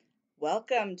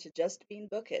Welcome to Just Being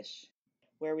Bookish,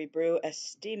 where we brew a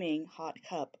steaming hot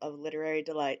cup of literary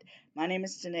delight. My name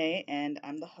is Danae, and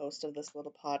I'm the host of this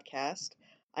little podcast.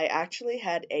 I actually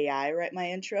had AI write my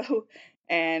intro,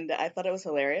 and I thought it was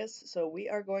hilarious, so we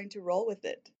are going to roll with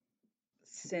it.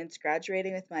 Since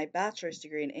graduating with my bachelor's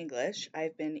degree in English,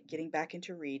 I've been getting back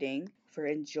into reading for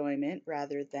enjoyment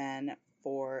rather than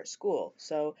for school.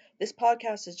 So, this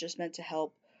podcast is just meant to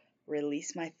help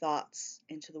release my thoughts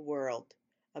into the world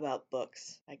about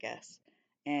books, I guess.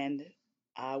 And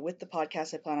with the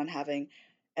podcast, I plan on having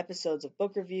episodes of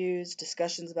book reviews,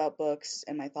 discussions about books,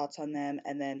 and my thoughts on them,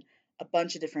 and then a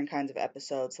bunch of different kinds of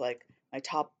episodes like my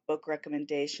top book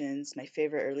recommendations, my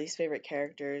favorite or least favorite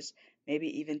characters,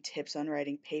 maybe even tips on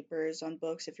writing papers on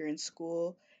books if you're in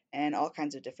school, and all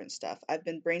kinds of different stuff. I've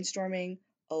been brainstorming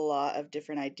a lot of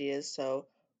different ideas, so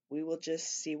we will just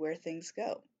see where things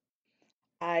go.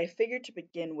 I figured to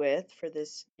begin with, for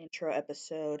this intro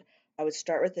episode, I would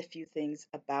start with a few things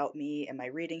about me and my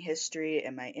reading history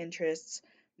and my interests,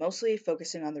 mostly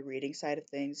focusing on the reading side of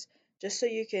things, just so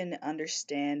you can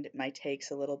understand my takes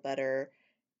a little better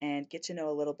and get to know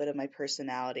a little bit of my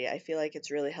personality. I feel like it's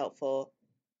really helpful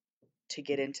to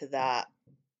get into that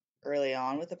early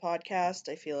on with the podcast.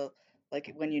 I feel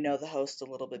like when you know the host a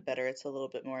little bit better, it's a little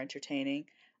bit more entertaining.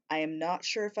 I am not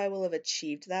sure if I will have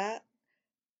achieved that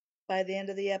by the end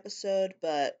of the episode,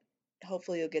 but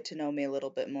hopefully you'll get to know me a little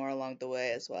bit more along the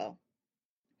way as well.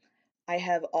 I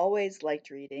have always liked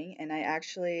reading, and I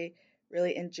actually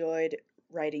really enjoyed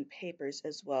writing papers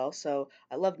as well. So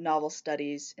I loved novel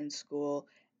studies in school,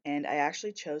 and I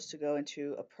actually chose to go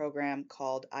into a program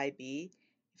called IB.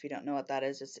 If you don't know what that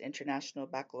is, it's the International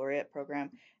Baccalaureate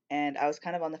Program. And I was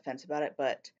kind of on the fence about it,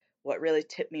 but what really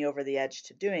tipped me over the edge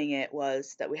to doing it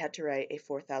was that we had to write a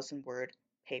 4,000 word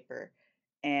paper.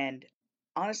 And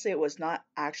honestly, it was not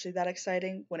actually that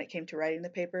exciting when it came to writing the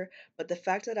paper, but the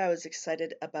fact that I was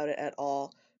excited about it at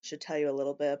all should tell you a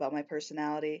little bit about my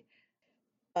personality.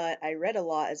 But I read a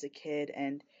lot as a kid,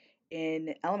 and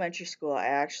in elementary school, I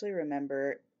actually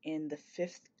remember in the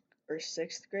fifth or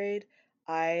sixth grade,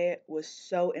 I was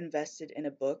so invested in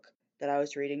a book that I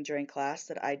was reading during class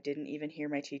that I didn't even hear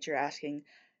my teacher asking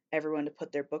everyone to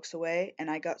put their books away,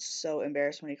 and I got so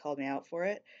embarrassed when he called me out for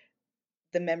it.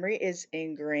 The memory is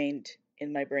ingrained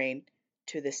in my brain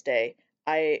to this day.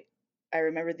 I I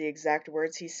remember the exact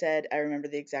words he said. I remember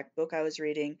the exact book I was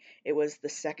reading. It was the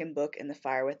second book in the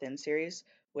Fire Within series,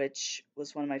 which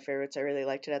was one of my favorites. I really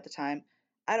liked it at the time.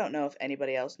 I don't know if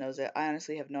anybody else knows it. I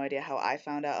honestly have no idea how I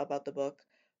found out about the book,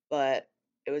 but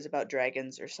it was about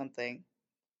dragons or something.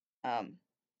 Um,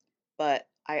 but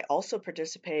I also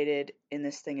participated in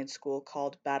this thing in school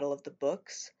called Battle of the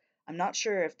Books. I'm not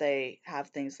sure if they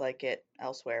have things like it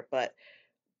elsewhere, but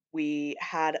we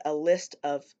had a list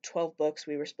of 12 books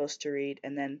we were supposed to read,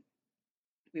 and then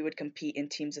we would compete in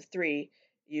teams of three.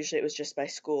 Usually it was just by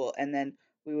school, and then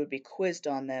we would be quizzed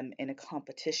on them in a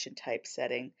competition type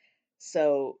setting.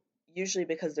 So, usually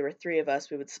because there were three of us,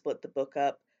 we would split the book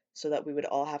up so that we would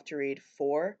all have to read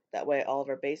four. That way, all of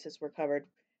our bases were covered.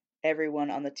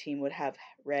 Everyone on the team would have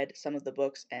read some of the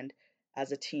books, and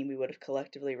as a team, we would have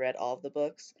collectively read all of the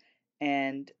books.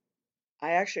 And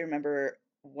I actually remember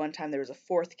one time there was a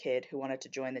fourth kid who wanted to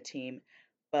join the team,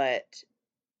 but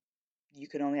you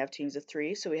could only have teams of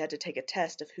three, so we had to take a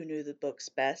test of who knew the books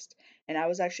best. And I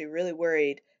was actually really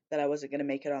worried that I wasn't going to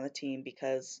make it on the team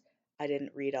because I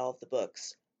didn't read all of the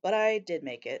books. But I did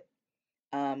make it.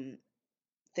 Um,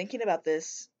 Thinking about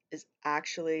this is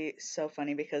actually so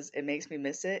funny because it makes me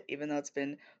miss it, even though it's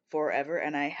been forever,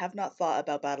 and I have not thought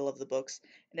about Battle of the Books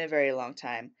in a very long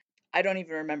time. I don't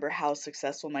even remember how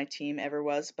successful my team ever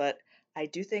was, but I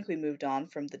do think we moved on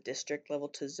from the district level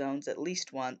to zones at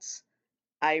least once.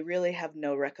 I really have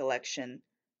no recollection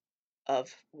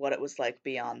of what it was like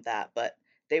beyond that, but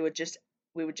they would just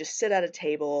we would just sit at a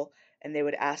table and they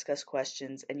would ask us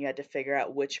questions and you had to figure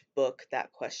out which book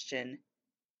that question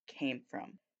came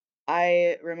from.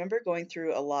 I remember going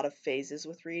through a lot of phases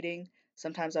with reading.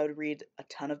 Sometimes I would read a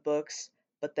ton of books,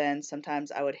 but then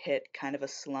sometimes I would hit kind of a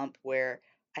slump where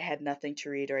I had nothing to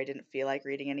read or I didn't feel like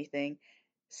reading anything.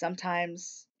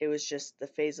 Sometimes it was just the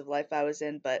phase of life I was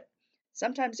in, but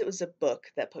sometimes it was a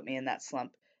book that put me in that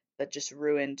slump that just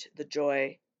ruined the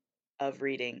joy of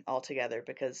reading altogether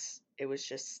because it was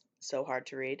just so hard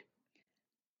to read.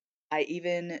 I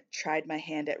even tried my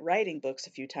hand at writing books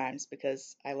a few times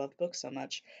because I loved books so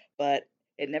much, but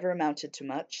it never amounted to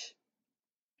much.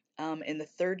 In the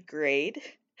third grade,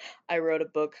 I wrote a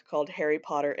book called Harry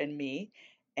Potter and Me,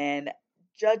 and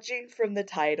judging from the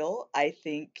title, I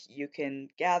think you can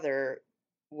gather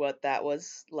what that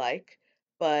was like.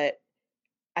 But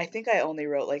I think I only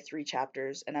wrote like 3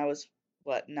 chapters, and I was,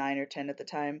 what, 9 or 10 at the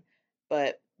time.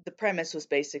 But the premise was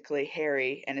basically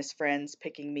Harry and his friends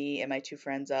picking me and my two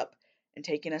friends up and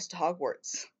taking us to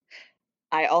Hogwarts.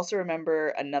 I also remember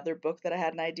another book that I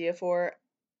had an idea for.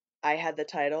 I had the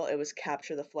title, it was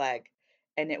Capture the Flag,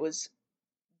 and it was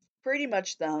pretty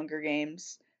much the Hunger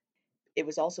Games. It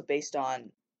was also based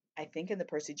on, I think in the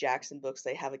Percy Jackson books,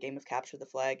 they have a game of Capture the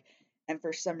Flag. And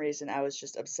for some reason, I was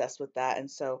just obsessed with that. And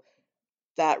so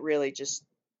that really just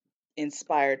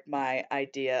inspired my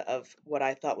idea of what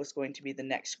I thought was going to be the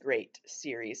next great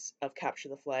series of Capture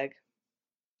the Flag.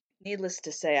 Needless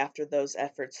to say, after those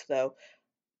efforts, though,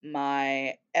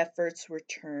 my efforts were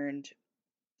turned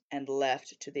and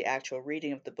left to the actual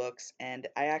reading of the books, and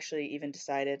I actually even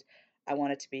decided I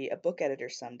wanted to be a book editor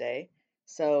someday.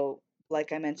 So,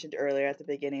 like I mentioned earlier at the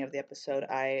beginning of the episode,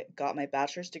 I got my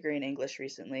bachelor's degree in English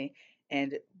recently,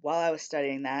 and while I was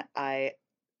studying that, I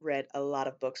read a lot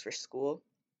of books for school.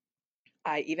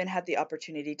 I even had the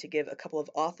opportunity to give a couple of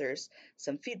authors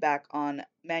some feedback on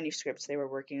manuscripts they were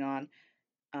working on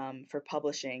for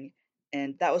publishing.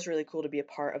 And that was really cool to be a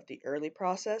part of the early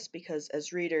process because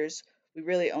as readers, we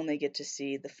really only get to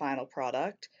see the final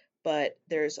product, but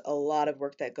there's a lot of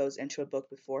work that goes into a book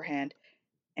beforehand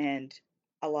and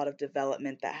a lot of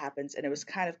development that happens. And it was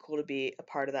kind of cool to be a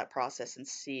part of that process and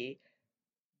see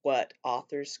what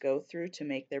authors go through to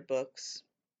make their books.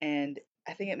 And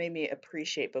I think it made me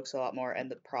appreciate books a lot more and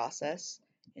the process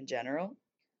in general.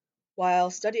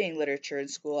 While studying literature in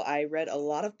school, I read a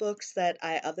lot of books that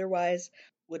I otherwise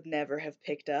would never have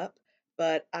picked up,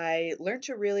 but I learned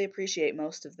to really appreciate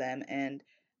most of them, and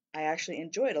I actually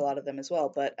enjoyed a lot of them as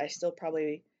well, but I still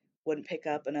probably wouldn't pick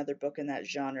up another book in that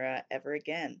genre ever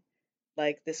again.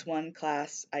 Like this one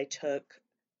class I took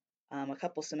a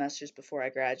couple semesters before I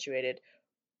graduated,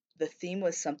 the theme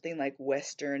was something like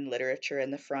Western literature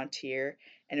and the frontier,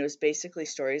 and it was basically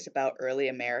stories about early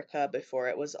America before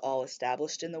it was all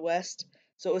established in the West.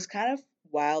 So it was kind of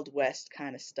Wild West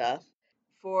kind of stuff.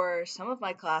 For some of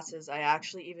my classes, I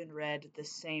actually even read the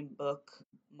same book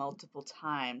multiple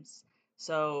times.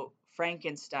 So,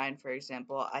 Frankenstein, for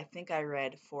example, I think I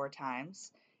read 4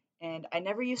 times. And I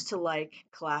never used to like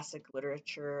classic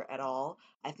literature at all.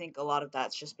 I think a lot of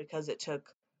that's just because it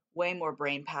took way more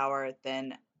brain power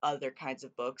than other kinds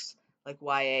of books, like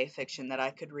YA fiction that I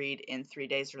could read in 3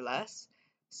 days or less.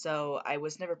 So I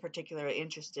was never particularly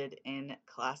interested in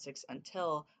classics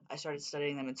until I started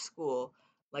studying them in school.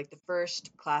 Like the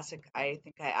first classic I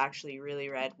think I actually really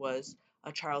read was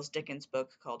a Charles Dickens book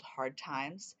called Hard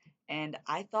Times, and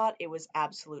I thought it was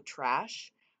absolute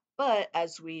trash. But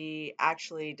as we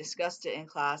actually discussed it in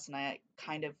class and I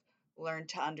kind of learned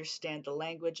to understand the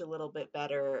language a little bit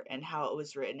better and how it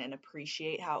was written and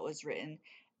appreciate how it was written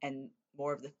and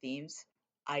more of the themes,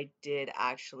 I did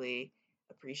actually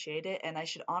appreciate it. And I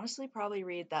should honestly probably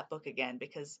read that book again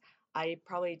because I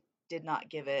probably did not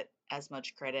give it as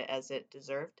much credit as it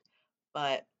deserved.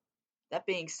 But that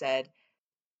being said,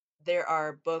 there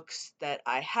are books that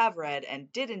I have read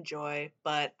and did enjoy,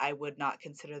 but I would not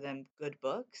consider them good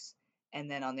books. And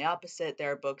then on the opposite,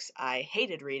 there are books I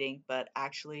hated reading, but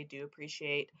actually do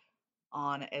appreciate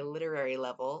on a literary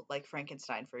level, like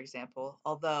Frankenstein, for example.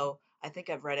 Although I think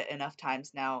I've read it enough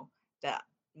times now that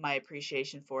my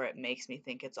appreciation for it makes me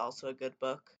think it's also a good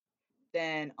book.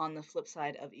 Then on the flip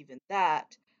side of even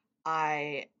that,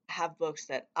 I have books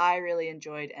that I really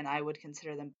enjoyed and I would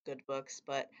consider them good books,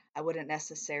 but I wouldn't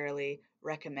necessarily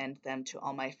recommend them to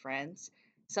all my friends.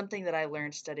 Something that I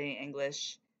learned studying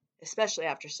English, especially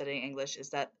after studying English, is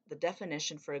that the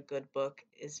definition for a good book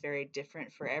is very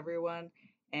different for everyone,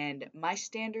 and my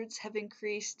standards have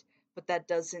increased, but that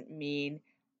doesn't mean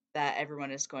that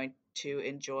everyone is going to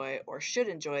enjoy or should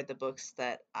enjoy the books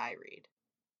that I read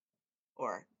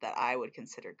or that I would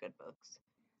consider good books.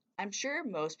 I'm sure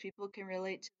most people can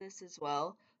relate to this as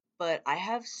well, but I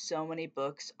have so many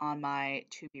books on my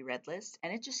to be read list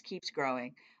and it just keeps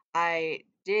growing. I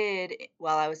did,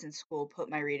 while I was in school, put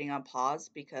my reading on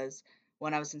pause because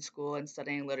when I was in school and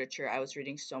studying literature, I was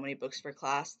reading so many books for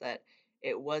class that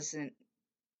it wasn't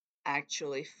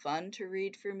actually fun to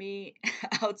read for me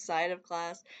outside of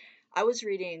class. I was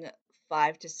reading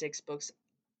 5 to 6 books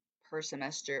per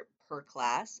semester per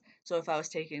class. So if I was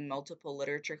taking multiple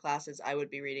literature classes, I would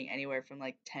be reading anywhere from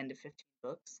like 10 to 15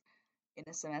 books in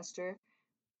a semester.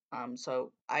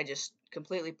 So I just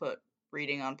completely put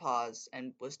reading on pause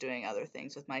and was doing other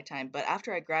things with my time. But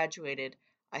after I graduated,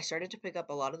 I started to pick up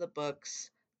a lot of the books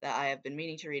that I have been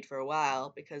meaning to read for a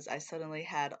while because I suddenly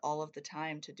had all of the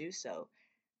time to do so,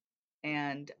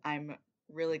 and I'm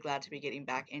really glad to be getting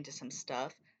back into some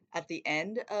stuff. At the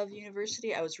end of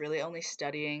university, I was really only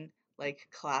studying like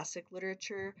classic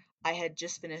literature. I had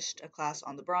just finished a class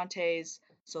on the Brontes,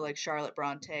 so like Charlotte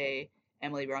Bronte,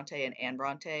 Emily Bronte, and Anne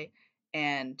Bronte,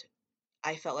 and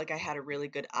I felt like I had a really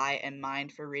good eye and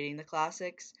mind for reading the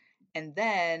classics. And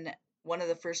then one of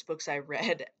the first books I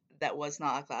read that was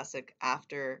not a classic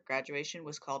after graduation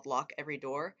was called Lock Every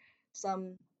Door.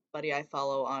 Somebody I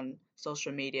follow on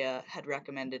social media had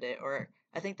recommended it, or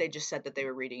I think they just said that they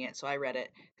were reading it, so I read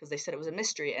it because they said it was a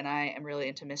mystery, and I am really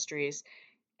into mysteries.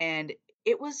 And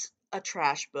it was a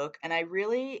trash book, and I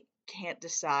really can't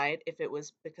decide if it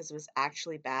was because it was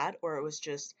actually bad or it was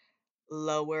just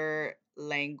lower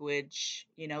language,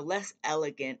 less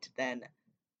elegant than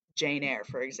Jane Eyre,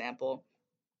 for example.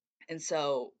 And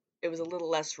so it was a little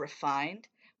less refined,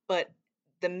 but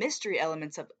the mystery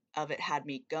elements of it had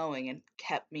me going and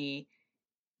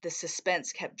the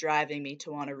suspense kept driving me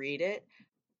to want to read it.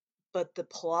 But the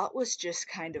plot was just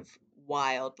kind of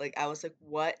wild. Like, I was like,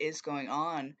 what is going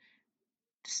on?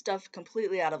 Stuff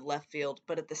completely out of left field,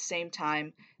 but at the same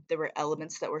time, there were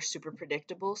elements that were super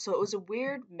predictable. So it was a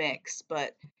weird mix,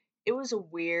 but it was a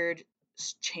weird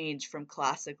change from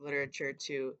classic literature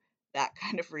to that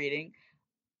kind of reading.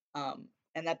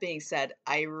 And that being said,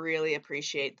 I really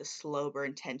appreciate the slow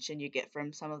burn tension you get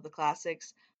from some of the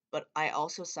classics, but I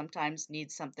also sometimes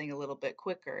need something a little bit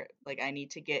quicker. Like, I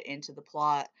need to get into the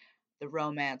plot, the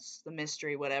romance, the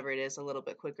mystery, whatever it is, a little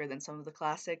bit quicker than some of the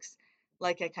classics.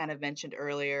 Like I kind of mentioned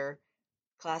earlier,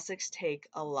 classics take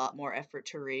a lot more effort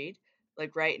to read.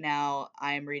 Like right now,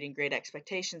 I'm reading Great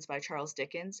Expectations by Charles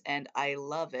Dickens, and I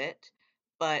love it,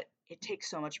 but it takes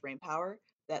so much brain power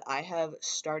that I have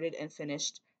started and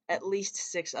finished at least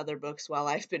six other books while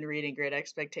I've been reading Great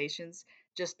Expectations,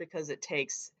 just because it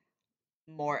takes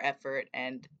more effort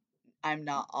and I'm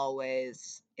not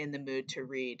always in the mood to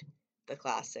read the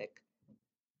classic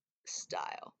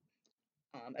style.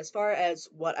 As far as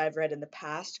what I've read in the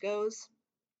past goes,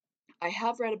 I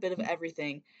have read a bit of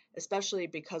everything, especially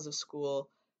because of school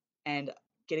and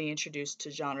getting introduced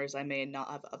to genres I may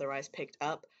not have otherwise picked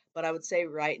up. But I would say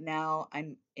right now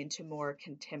I'm into more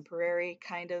contemporary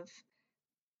kind of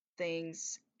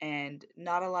things and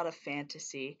not a lot of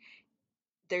fantasy.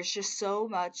 There's just so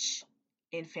much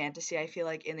in fantasy, I feel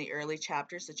like, in the early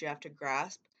chapters that you have to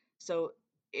grasp. So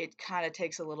it kind of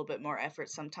takes a little bit more effort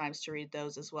sometimes to read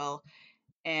those as well,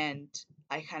 and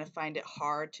I kind of find it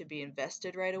hard to be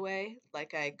invested right away,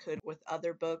 like I could with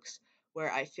other books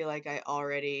where I feel like I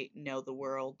already know the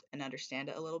world and understand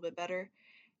it a little bit better.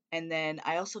 And then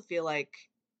I also feel like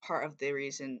part of the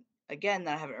reason, again,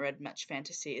 that I haven't read much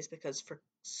fantasy is because for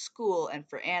school and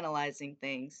for analyzing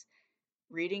things,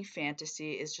 reading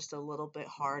fantasy is just a little bit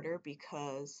harder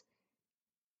because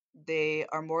they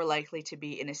are more likely to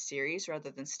be in a series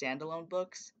rather than standalone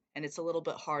books, and it's a little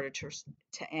bit harder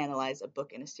to analyze a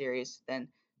book in a series than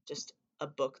just a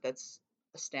book that's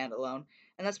a standalone.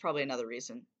 And that's probably another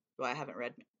reason why I haven't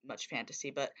read much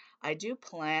fantasy, but I do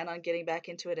plan on getting back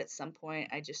into it at some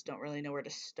point. I just don't really know where to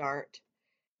start.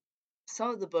 Some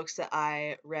of the books that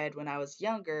I read when I was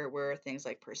younger were things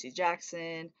like Percy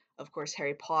Jackson, of course,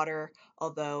 Harry Potter,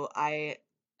 although I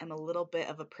am a little bit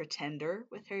of a pretender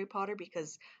with Harry Potter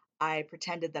because I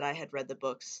pretended that I had read the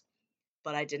books,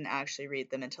 but I didn't actually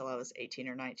read them until I was 18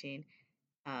 or 19.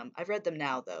 I've read them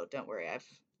now, though. Don't worry,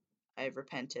 I've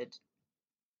repented.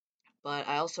 But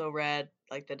I also read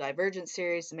like the Divergent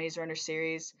series, the Maze Runner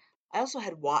series. I also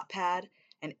had Wattpad,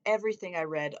 and everything I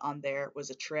read on there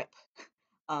was a trip.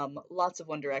 Lots of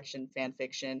One Direction fan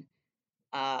fiction,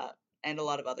 uh, and a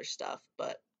lot of other stuff.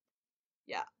 But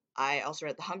yeah, I also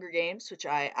read The Hunger Games, which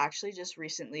I actually just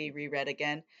recently reread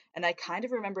again, and I kind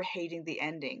of remember hating the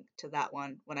ending to that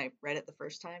one when I read it the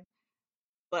first time.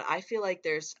 But I feel like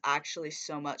there's actually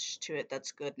so much to it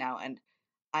that's good now, and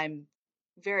I'm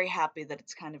very happy that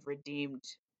it's kind of redeemed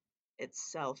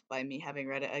itself by me having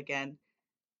read it again.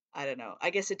 I don't know. I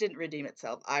guess it didn't redeem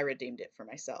itself. I redeemed it for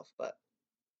myself, but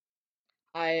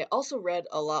I also read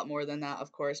a lot more than that,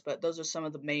 of course, but those are some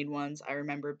of the main ones I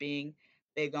remember being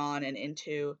big on and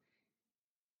into.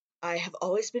 I have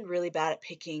always been really bad at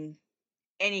picking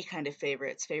any kind of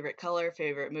favorites, favorite color,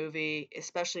 favorite movie,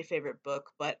 especially favorite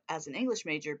book. But as an English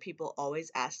major, people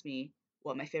always ask me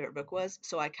what my favorite book was.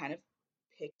 So I kind of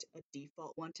picked a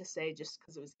default one to say just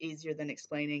because it was easier than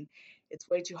explaining. It's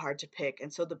way too hard to pick.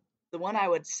 And so the one I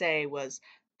would say was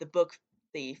The Book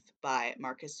Thief by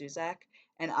Marcus Zuzak.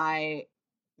 And I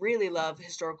really love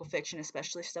historical fiction,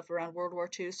 especially stuff around World War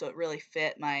II. So it really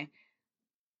fit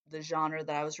the genre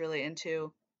that I was really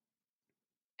into.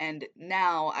 And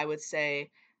now I would say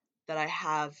that I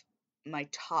have my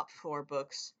top four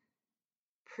books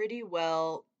pretty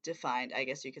well defined, I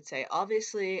guess you could say.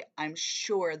 Obviously, I'm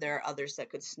sure there are others that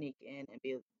could sneak in and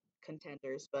be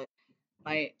contenders, but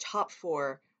my top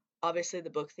four, obviously The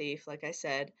Book Thief, like I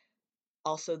said,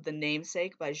 also The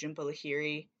Namesake by Jhumpa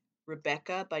Lahiri,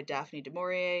 Rebecca by Daphne du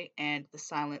Maurier, and The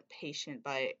Silent Patient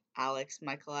by Alex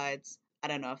Michaelides. I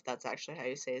don't know if that's actually how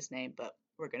you say his name, but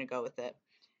we're gonna go with it.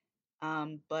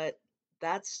 But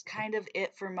that's kind of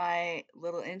it for my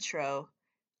little intro.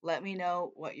 Let me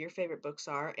know what your favorite books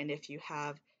are, and if you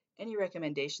have any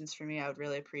recommendations for me, I would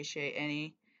really appreciate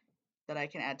any that I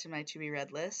can add to my to be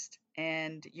read list.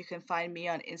 And you can find me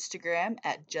on Instagram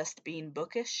at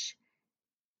justbeingbookish.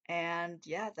 And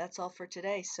yeah, that's all for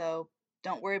today. So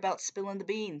don't worry about spilling the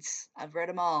beans. I've read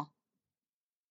them all.